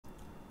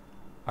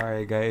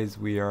Alright guys,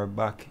 we are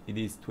back. It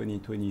is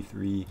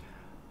 2023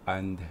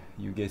 and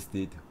you guessed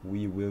it,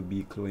 we will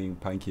be cloning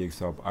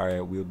Pancakeswap.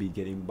 Alright, we'll be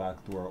getting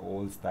back to our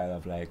old style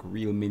of like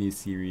real mini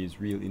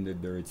series, real in the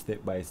dirt,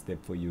 step by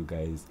step for you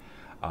guys.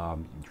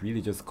 It's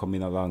really just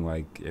coming along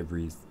like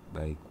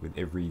with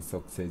every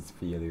success,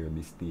 failure,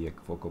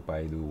 mistake, fuck up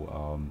I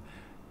do.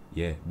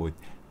 Yeah, but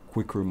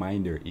quick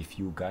reminder, if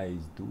you guys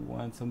do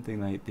want something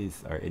like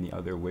this or any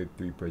other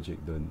web3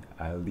 project done,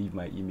 I'll leave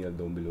my email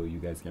down below. You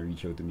guys can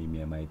reach out to me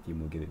and my team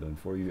will get it done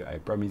for you. I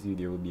promise you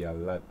there will be a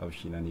lot of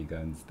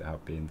shenanigans to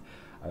happen,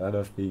 a lot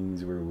of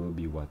things where we'll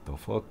be what the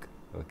fuck,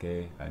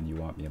 okay, and you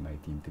want me and my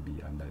team to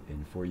be on that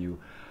end for you.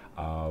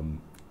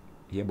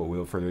 Yeah, but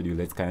without further ado,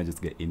 let's kind of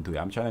just get into it.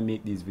 I'm trying to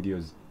make these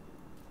videos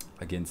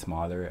again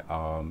smaller,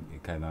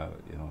 it kind of,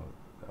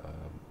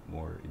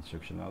 more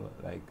instructional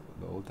like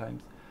the old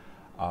times.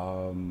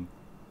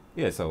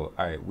 Yeah, so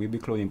all right, we'll be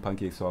cloning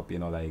Pancakeswap.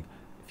 Like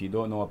if you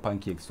don't know what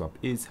Pancakeswap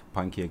is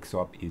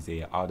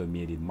a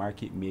automated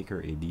market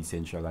maker, a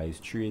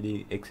decentralized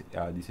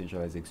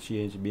decentralized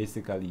exchange.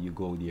 Basically, you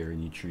go there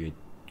and you trade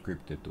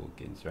crypto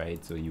tokens,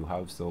 right? So you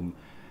have some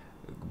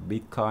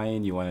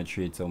Bitcoin, you want to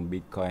trade some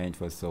Bitcoin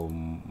for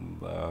some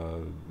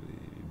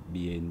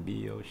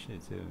BNB. Oh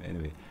shit! So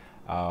anyway,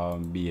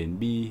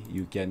 BNB.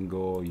 You can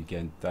go. You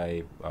can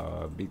type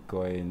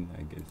Bitcoin.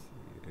 I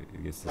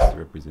guess it's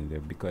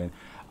representative Bitcoin,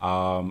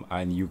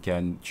 and you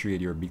can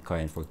trade your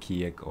Bitcoin for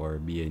Cake or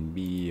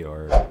BNB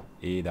or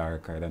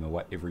ADARC, or I don't know,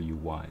 whatever you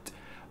want.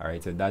 All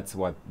right, so that's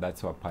what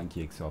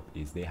Pancakeswap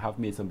is. They have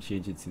made some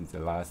changes since the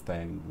last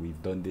time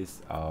we've done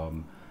this, but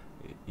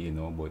we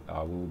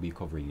will be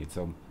covering it.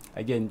 So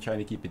again, trying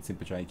to keep it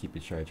simple, trying to keep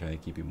it short, trying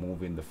to keep it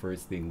moving. The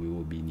first thing we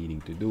will be needing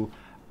to do,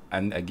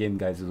 and again,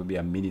 guys, it will be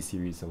a mini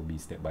series, so it will be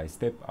step by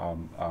step.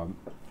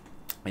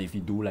 And if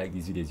you do like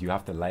these videos, you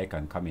have to like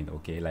and comment,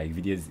 okay? Like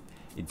videos,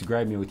 it's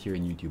grab me out here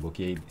on YouTube,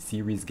 okay?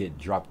 Series get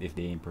dropped if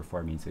they ain't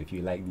performing. So if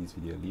you like this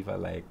video, leave a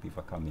like, leave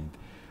a comment,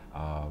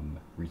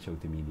 reach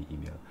out to me in the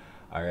email.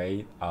 All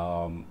right.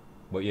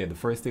 But yeah, the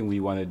first thing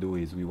we want to do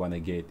is we want to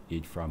get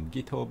it from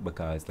GitHub,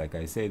 because like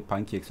I said,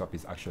 Pancakeswap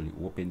is actually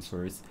open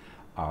source.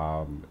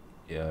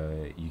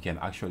 You can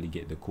actually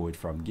get the code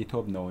from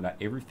GitHub. Now, not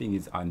everything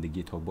is on the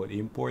GitHub, but the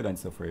important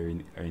stuff are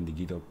in the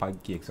GitHub.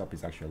 Pancakeswap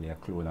is actually a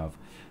clone of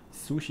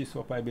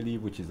SushiSwap, I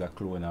believe, which is a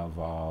clone of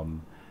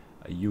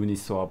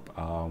Uniswap,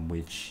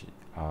 which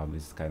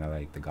is kind of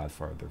like the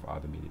godfather of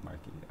automated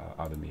market,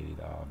 automated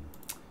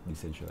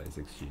decentralized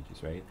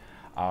exchanges, right?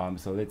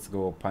 So let's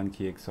go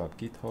Pancakeswap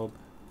GitHub,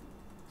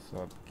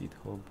 swap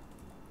GitHub.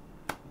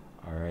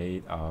 All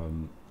right.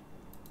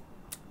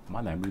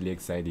 Man, I'm really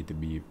excited to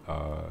be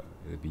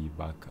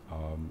back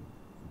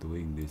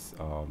doing this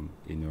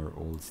in our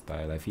old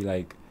style. I feel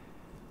like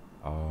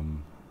what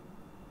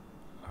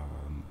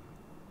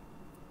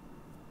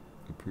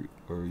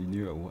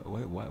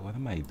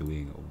am I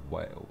doing?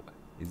 What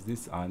is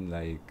this on?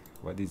 Like,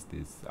 what is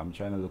this? I'm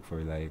trying to look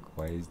for like,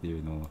 why is there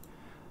no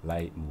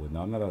light mode?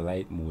 Now I'm not a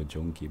light mode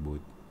junkie, but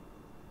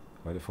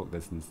why the fuck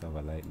doesn't this have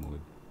a light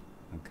mode?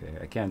 Okay,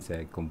 I can't say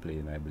I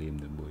complain, I blame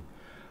them, but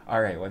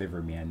all right,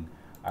 whatever, man.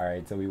 All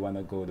right, so we want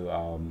to go to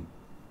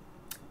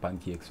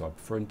Pancakeswap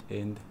front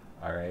end.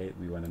 All right,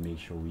 we want to make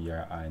sure we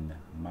are on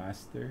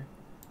master.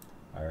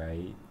 All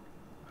right.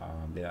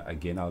 Then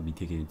again, I'll be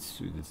taking it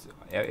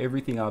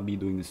everything I'll be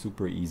doing the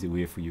super easy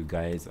way for you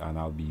guys, and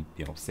I'll be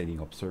setting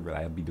up server.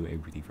 I'll be doing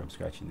everything from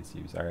scratch in this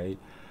series. All right.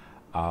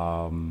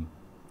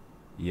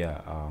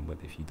 Yeah. But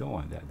if you don't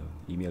want that done,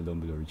 email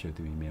down below, reach out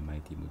to me, and my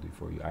team will do it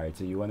for you. All right.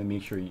 So you want to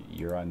make sure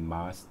you're on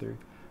master.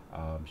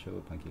 Show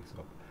the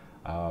Pancakeswap.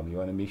 You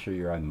want to make sure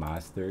you're on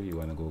master. You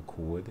want to go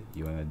code.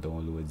 You want to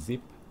download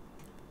zip.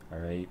 All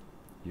right.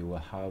 You will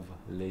have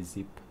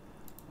zip.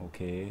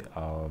 Okay.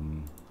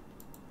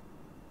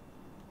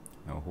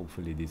 Now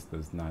hopefully this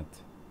does not.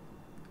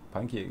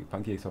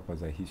 Pancakeswap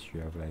has a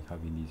history of like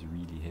having these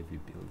really heavy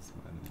builds,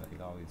 man. Like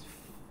it always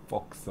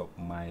fucks up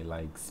my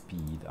like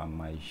speed on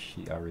my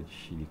already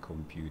shitty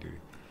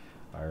computer.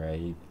 All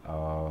right.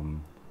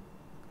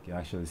 You can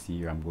actually see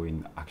here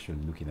I'm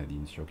actually looking at the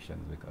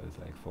instructions, because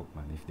like fuck,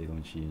 man, if they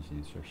don't change the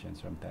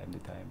instructions from time to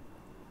time.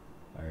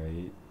 All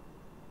right.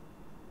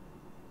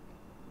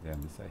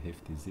 Damn, this is a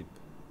hefty zip.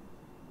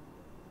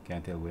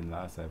 Can't tell when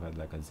last I've had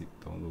like a zip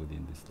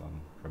downloading this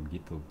long from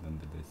GitHub.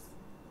 Nonetheless,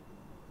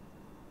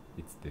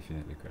 it's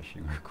definitely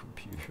crashing our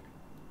computer.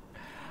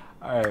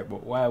 All right,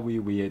 but while we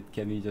wait,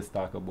 can we just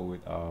talk about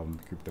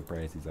crypto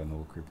prices? I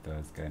know crypto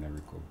is kind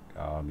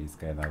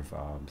of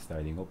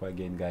starting up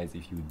again, guys.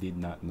 If you did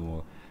not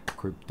know,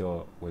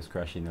 crypto was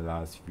crashing the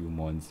last few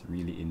months,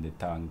 really in the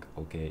tank.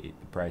 Okay,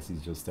 the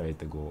prices just started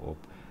to go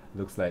up.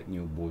 Looks like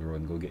new bull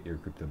run. Go get your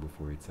crypto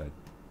before it's at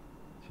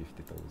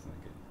 50,000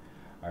 again.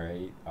 All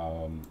right,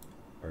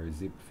 our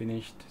zip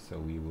finished, so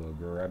we will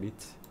grab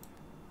it.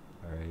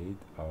 All right,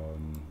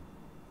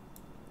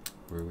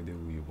 where do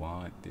we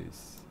want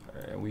this? All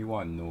right, we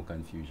want no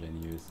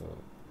confusion here, so,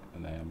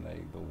 and I am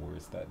like the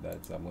worst at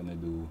that, so I'm gonna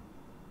do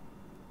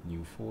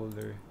new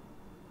folder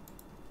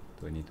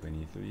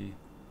 2023.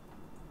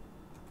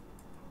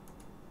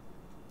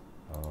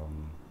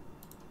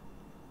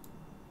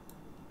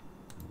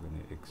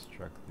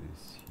 extract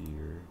this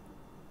here.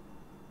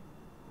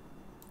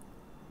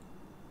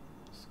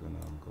 Just gonna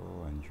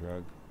go and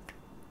drag.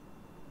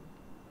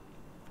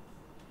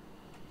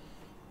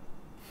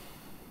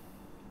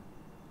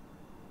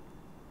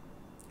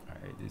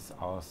 Alright, this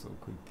also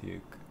could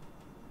take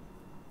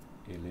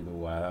a little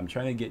while. I'm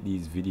trying to get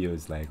these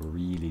videos like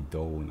really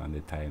down on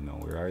the time now.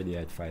 We're already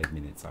at 5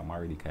 minutes. I'm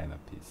already kind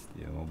of pissed,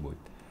 you know, but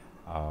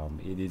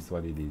it is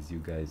what it is. You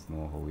guys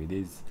know how it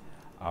is.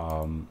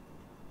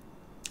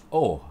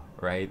 Oh,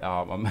 right.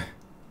 I'm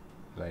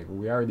like,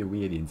 we're already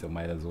waiting, so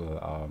might as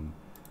well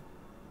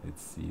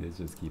let's see, let's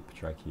just keep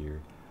track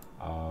here.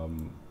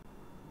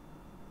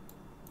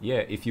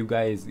 Yeah, if you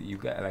guys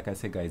like I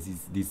said, guys,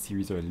 these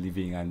series are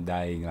living and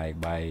dying like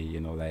by,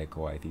 you know, like,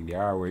 oh, I think they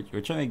are.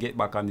 We're trying to get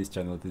back on this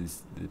channel to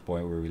the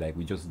point where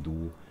we just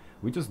do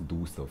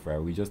stuff,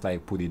 right? We just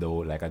like put it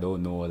out. Like, I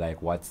don't know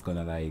like what's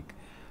gonna like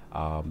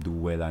do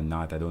well or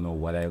not. I don't know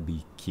what I'll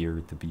be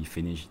here to be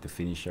finished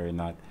or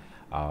not.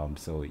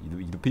 So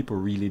the people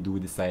really do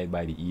decide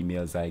by the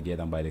emails I get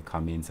and by the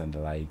comments and the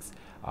likes.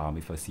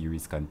 If a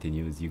series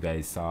continues, you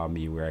guys saw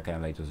me where I kind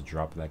of like just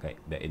dropped like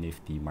the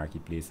NFT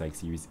marketplace like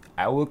series.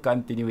 I will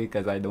continue it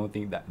because I don't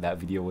think that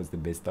video was the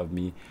best of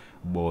me,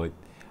 but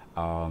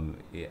I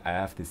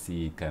have to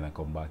see it kind of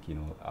come back, you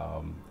know,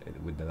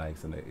 with the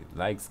likes and the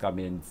likes,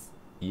 comments,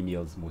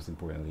 emails, most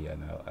importantly,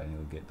 and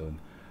it'll get done.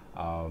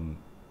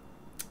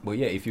 But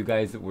yeah, if you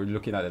guys were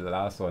looking at the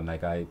last one,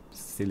 like,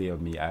 silly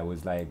of me, I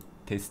was like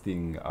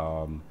testing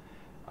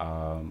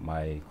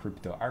my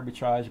crypto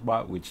arbitrage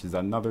bot, which is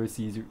another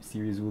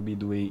series we'll be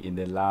doing. In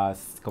the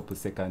last couple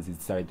seconds it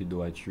started to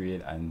do a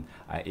trade, and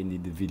I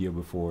ended the video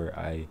before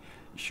I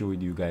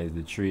showed you guys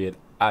the trade.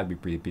 I'd be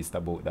pretty pissed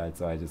about that,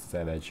 so I just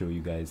said I'd show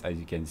you guys. As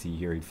you can see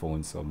here, it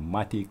found some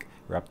matic,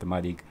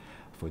 Raptomatic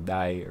for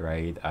DAI,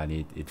 right? And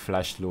it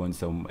flash loaned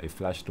some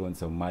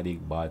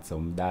matic, bought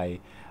some DAI,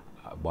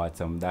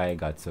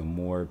 got some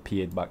more,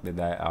 paid back the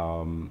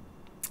DAI.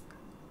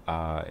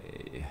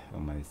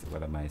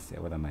 What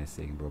am I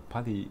saying, bro?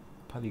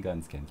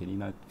 Polygon scan, can you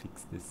not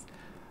fix this?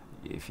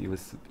 If it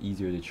was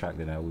easier to track,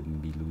 then I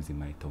wouldn't be losing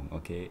my tongue.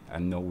 Okay, I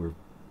know we're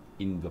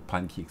in the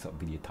Pancakeswap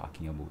video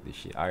talking about this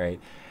shit. All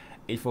right,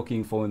 it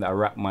fucking found a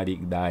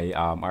Raptomatic DAI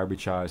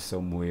arbitrage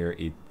somewhere.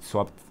 It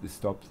swapped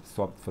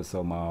for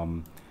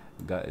some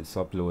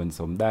swap loan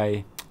some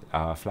DAI,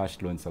 flash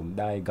loan some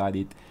DAI, got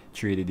it,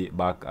 traded it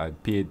back,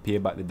 pay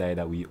back the DAI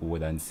that we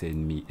owed, and sent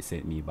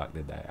me back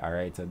the DAI. All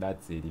right, so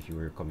that's it. If you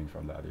were coming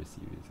from the other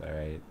series, all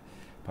right,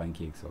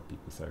 Pancakeswap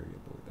people, sorry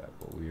about that,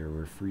 but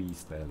we're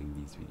freestyling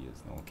these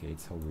videos now. Okay,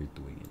 it's how we're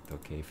doing it.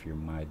 Okay, if you're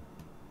mad,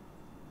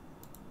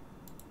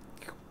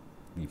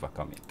 leave a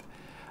comment.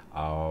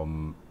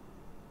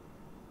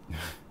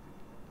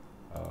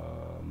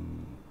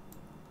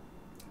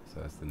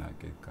 So as to not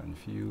get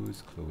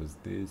confused, close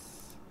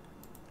this.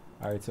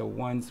 All right, so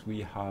once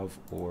we have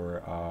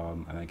our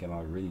and I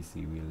cannot really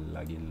see, we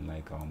log in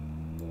like a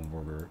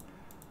Moonburger.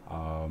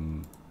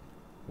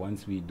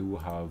 Once we do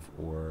have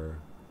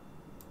our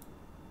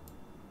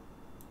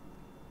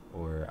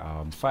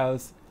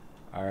files,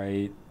 all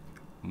right,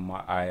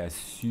 I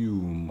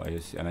assume,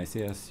 and I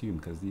say assume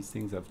because these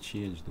things have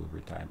changed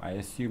over time. I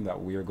assume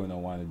that we are gonna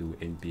want to do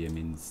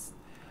npm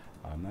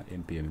not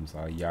npm,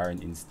 sorry,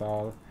 yarn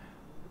install.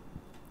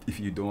 If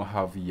you don't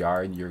have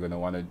yarn, you're gonna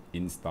want to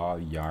install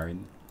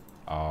yarn.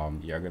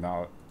 You're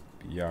gonna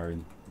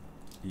yarn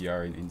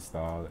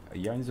install.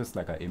 Yarn is just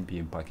like an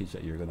npm package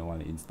that you're gonna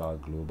want to install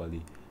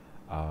globally.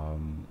 Oh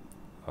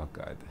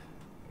god,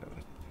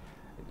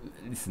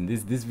 listen,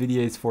 this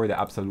video is for the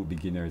absolute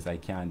beginners. I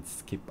can't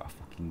skip a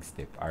fucking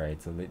step. All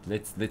right, so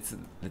let's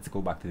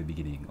go back to the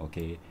beginning.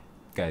 Okay,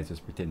 guys,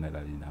 just pretend that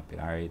didn't happen.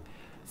 All right,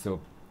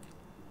 so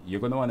you're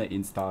gonna want to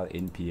install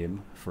npm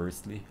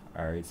firstly.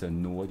 All right, so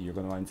Node, you're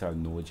gonna want to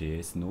install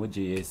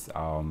Node.js.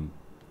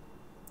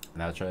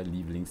 And I'll try to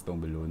leave links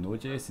down below.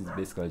 Node.js is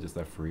basically just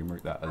a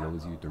framework that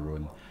allows you to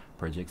run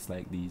projects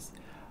like these.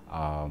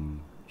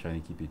 Trying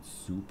to keep it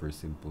super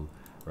simple,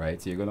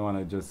 right? So you're gonna want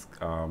to just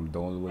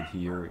download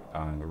here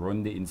and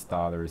run the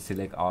installer,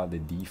 select all the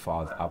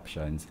default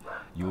options.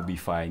 You'll be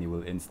fine. It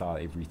will install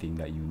everything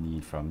that you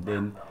need from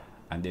then.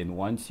 And then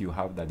once you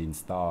have that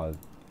installed,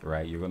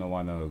 right, you're gonna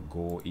want to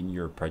go in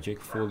your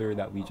project folder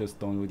that we just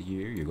downloaded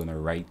here. You're gonna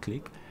right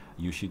click,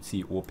 you should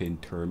see open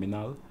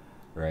terminal,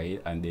 right?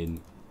 And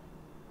then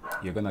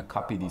you're gonna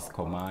copy this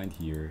command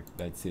here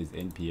that says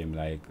npm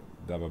like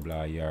blah blah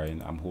blah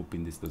yarn. I'm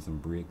hoping this doesn't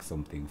break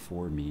something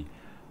for me.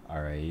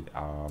 All right,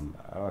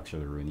 I'll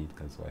actually run it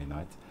because why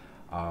not.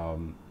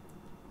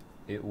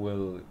 It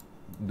will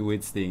do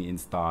its thing,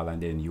 install,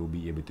 and then you'll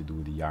be able to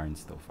do the yarn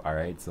stuff. All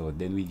right, so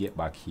then we get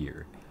back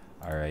here.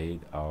 All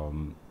right,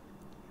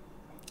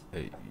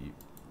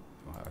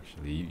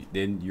 actually,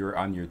 then you're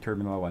on your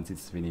terminal. Once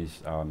it's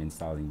finished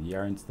installing the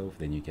yarn stuff,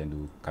 then you can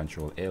do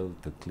Control L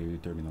to clear the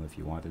terminal. If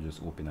you want to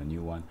just open a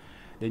new one,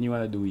 then you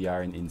want to do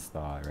yarn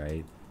install,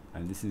 right?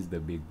 And this is the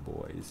big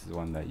boy. This is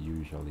one that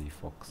usually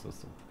fucks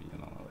us up, you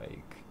know,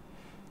 like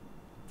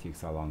it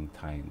takes a long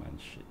time and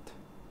shit,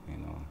 you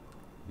know,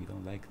 we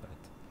don't like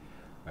that.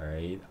 All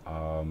right.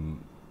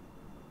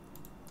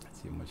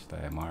 Let's see how much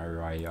time. All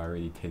right,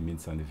 already 10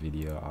 minutes on the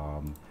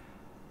video.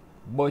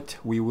 But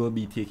we will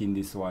be taking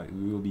this one.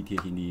 We will be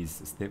taking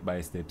these step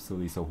by step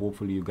slowly. So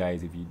hopefully, you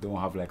guys, if you don't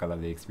have like a lot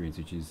of experience,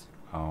 which is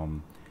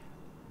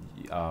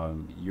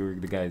you're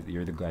the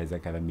guys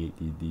that kind of make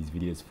these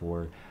videos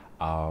for.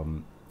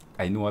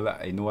 I know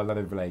a lot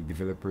of like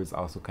developers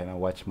also kind of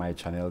watch my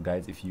channel,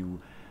 guys. If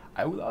you,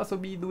 I will also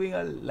be doing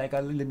a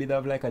little bit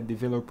of like a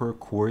developer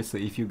course. So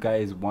if you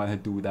guys want to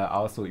do that,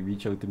 also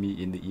reach out to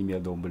me in the email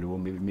down below.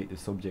 Maybe make the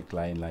subject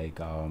line like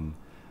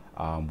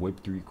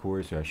Web3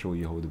 course, or I show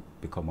you how to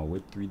become a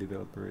Web3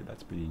 developer.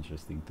 That's pretty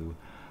interesting too.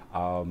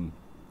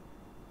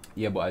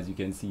 Yeah, but as you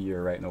can see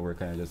here right now, we're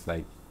kind of just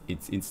like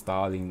it's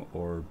installing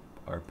our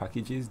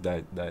packages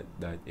that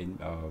in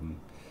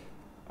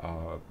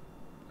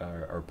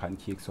our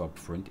Pancakeswap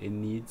front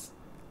end needs.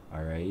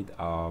 All right.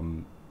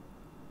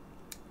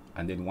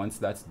 And then once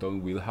that's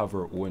done, we'll have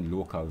our own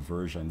local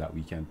version that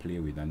we can play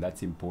with, and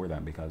that's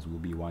important because we'll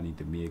be wanting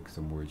to make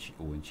some more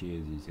own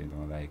changes, you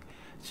know, like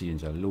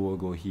change a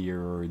logo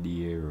here or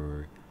there,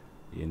 or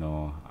you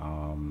know,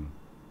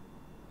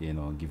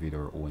 give it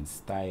our own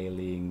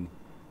styling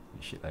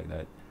and shit like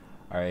that.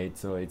 All right,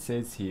 so it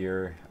says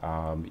here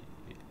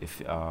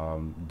if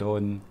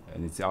done,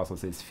 and it also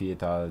says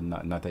fatal,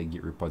 not a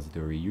Git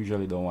repository.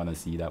 Usually don't want to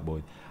see that,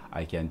 but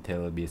I can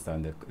tell based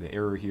on the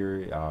error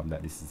here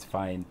that this is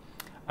fine.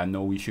 And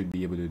now we should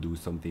be able to do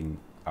something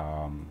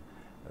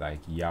like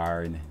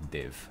yarn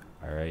dev.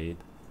 All right,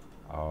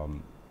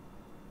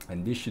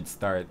 and this should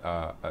start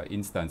an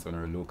instance on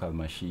our local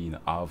machine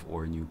of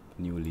our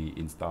newly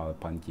installed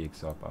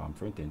Pancakeswap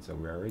frontend. So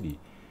we're already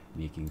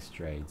making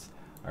strides.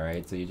 All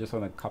right, so you just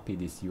want to copy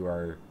this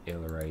URL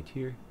right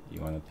here. You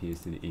want to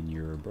paste it in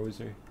your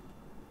browser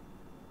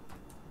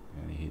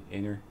and hit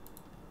enter.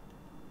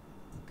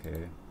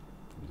 Okay,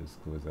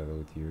 just close that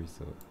out here.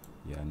 So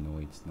yeah, no,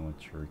 it's not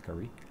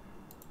trickery.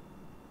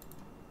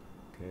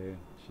 Okay,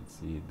 should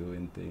see it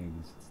doing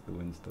things. It's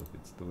doing stuff.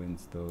 It's doing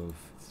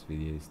stuff. This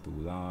video is too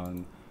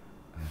long.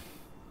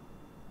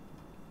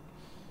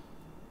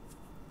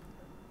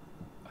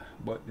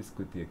 But this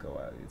could take a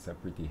while. It's a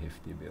pretty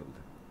hefty build.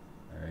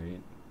 All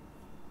right.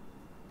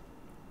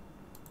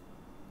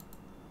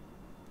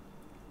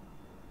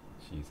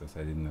 Jesus, I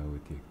didn't know it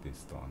would take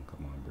this long.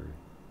 Come on, bro.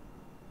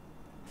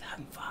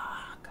 Thank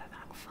fuck.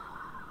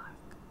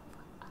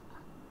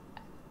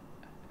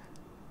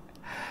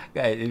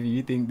 Guys, if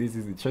you think this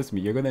is, trust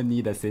me, you're gonna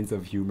need a sense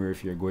of humor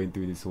if you're going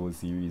through this whole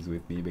series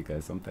with me,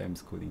 because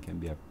sometimes coding can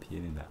be a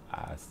pain in the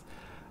ass.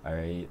 All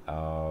right.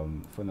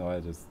 For now, I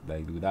just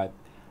like do that.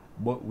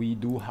 But we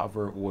do have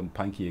our own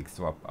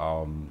Pancakeswap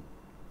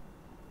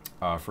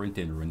front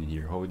end running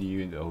here. How do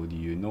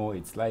you know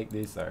it's like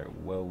this? Or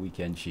well, we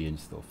can change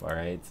stuff. All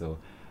right, so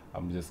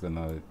I'm just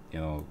gonna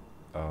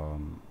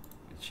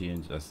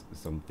change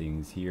some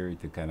things here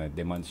to kind of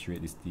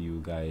demonstrate this to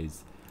you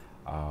guys,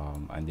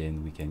 and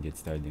then we can get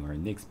started in our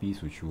next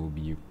piece, which will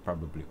be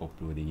probably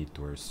uploading it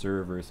to our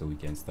server so we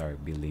can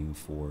start building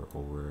for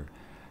our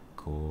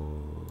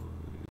code.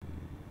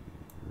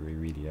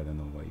 Really, I don't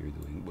know what you're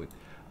doing, but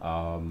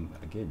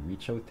again,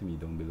 reach out to me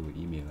down below,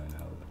 email, and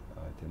I'll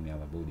tell me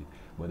all about it.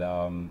 But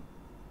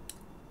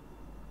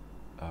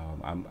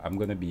I'm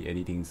gonna be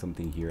editing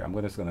something here. I'm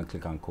just gonna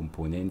click on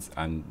components,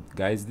 and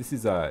guys, this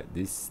is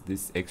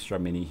this extra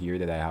menu here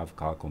that I have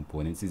called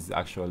components is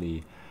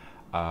actually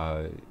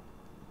a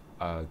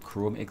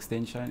Chrome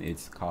extension.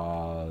 It's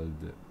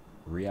called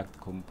React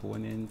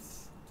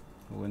Components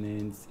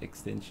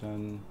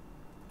extension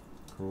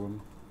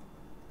Chrome,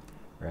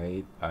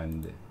 right?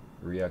 And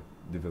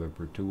React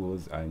Developer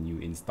Tools, and you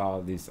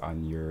install this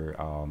on your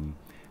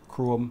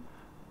Chrome,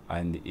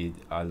 and it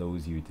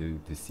allows you to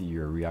see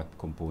your React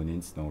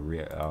components. Now,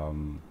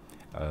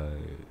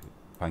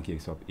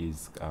 Pancakeswap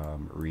is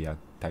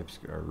React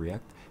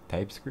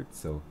TypeScript.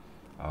 So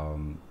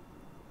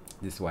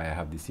this is why I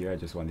have this here. I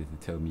just wanted to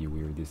tell me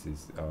where this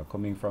is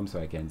coming from, so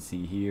I can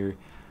see here.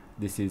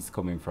 This is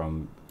coming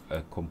from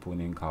a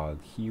component called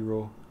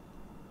Hero.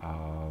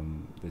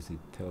 Does it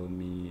tell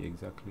me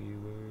exactly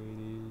where it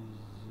is?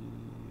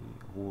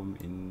 Home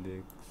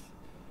index.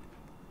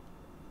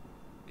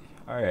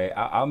 All right,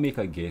 I'll make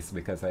a guess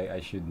because I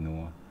should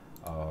know.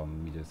 Let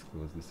me just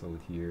close this out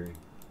here.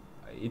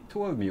 It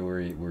told me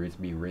where it's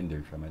being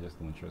rendered from. I just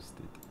don't trust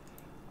it.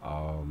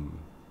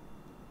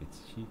 It's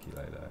cheeky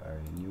like that. All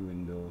right, new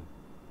window.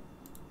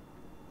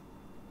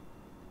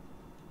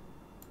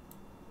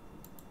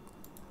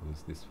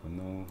 Close this for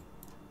now.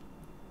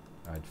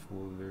 Add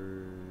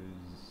folders,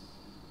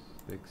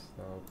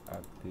 desktop,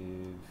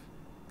 active,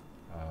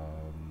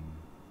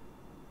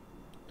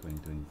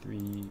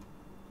 2023,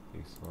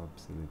 Pancakeswap,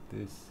 select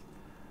this.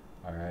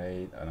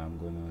 Alright, and I'm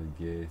gonna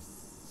guess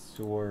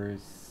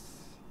source,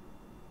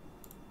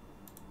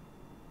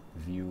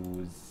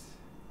 views,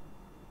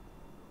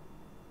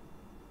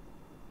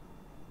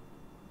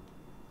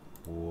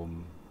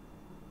 home,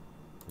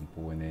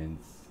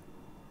 components,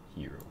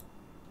 hero.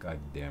 God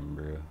damn,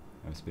 bro.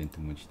 I've spent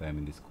too much time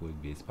in this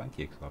code base.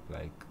 Pancakeswap,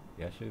 like,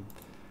 yeah, I should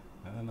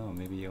I don't know,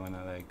 maybe you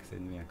wanna like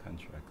send me a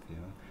contract, you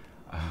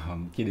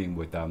know. Kidding,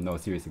 but no,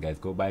 seriously, guys,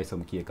 go buy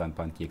some cake on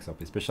Pancakeswap,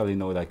 especially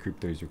now that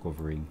crypto is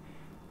recovering.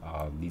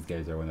 These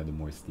guys are one of the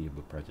more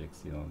stable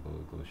projects, you know.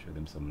 Go show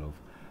them some love.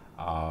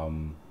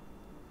 Um,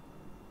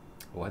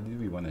 what did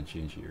we want to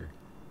change here?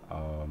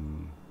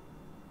 Um,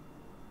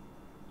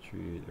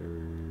 trade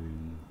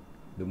earn.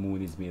 The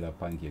moon is made of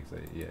pancakes.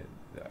 Yeah.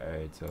 All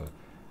right. So,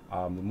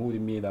 the moon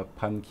is made of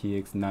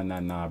pancakes.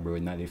 Nah, bro.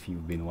 Not if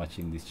you've been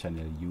watching this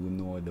channel, you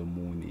know the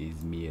moon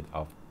is made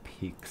of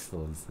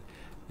pixels.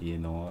 You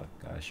know,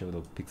 I showed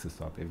up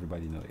Pancakeswap.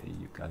 Everybody know.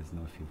 You guys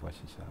know if you've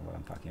watched this channel what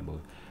I'm talking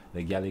about.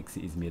 The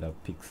galaxy is made of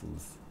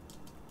pixels.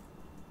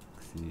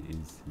 Galaxy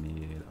is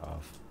made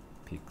of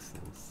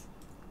pixels.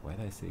 Why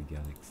did I say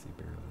galaxy,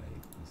 bro?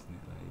 Like, isn't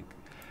it like?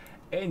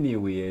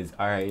 Anyways,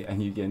 all right,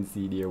 and you can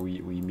see there we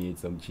made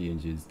some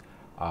changes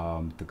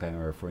to kind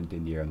of our front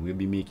end here, and we'll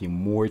be making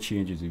more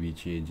changes. We'll be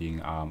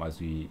changing as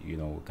we, you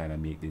know, kind of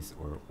make this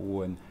our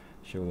own.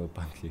 Show the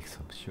pancakes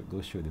up.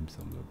 Go show them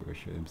some love, bro.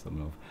 Show them some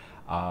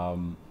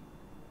love.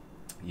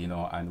 You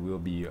know, and we'll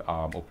be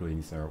uploading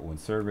this on our own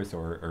service,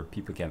 or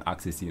people can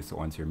access it. So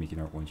once you're making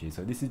our own change,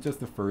 so this is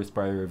just the first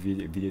part of our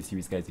video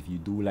series, guys. If you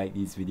do like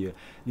this video,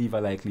 leave a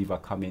like, leave a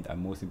comment,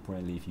 and most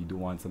importantly, if you do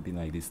want something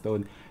like this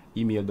done,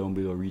 email down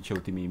below, reach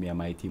out to me and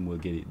my team will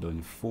get it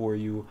done for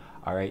you.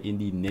 All right, in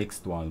the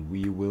next one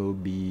we will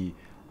be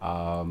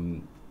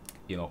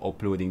you know,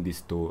 uploading this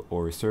to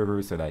our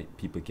server so that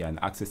people can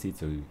access it,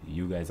 so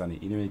you guys on the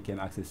internet can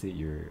access it,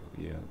 your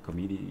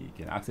community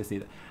can access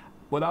it.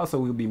 But also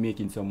we'll be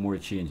making some more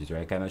changes,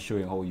 right? Kind of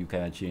showing how you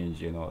kind of change,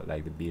 you know,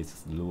 like the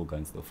base logo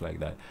and stuff like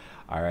that.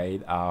 All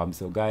right.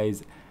 So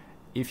guys,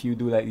 if you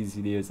do like these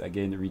videos,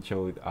 again, reach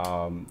out.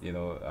 You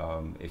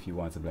know, if you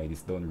want something like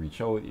this done, reach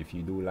out. If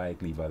you do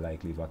like, leave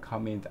a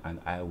comment, and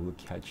I will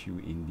catch you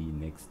in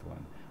the next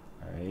one.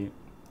 All right,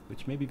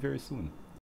 which may be very soon.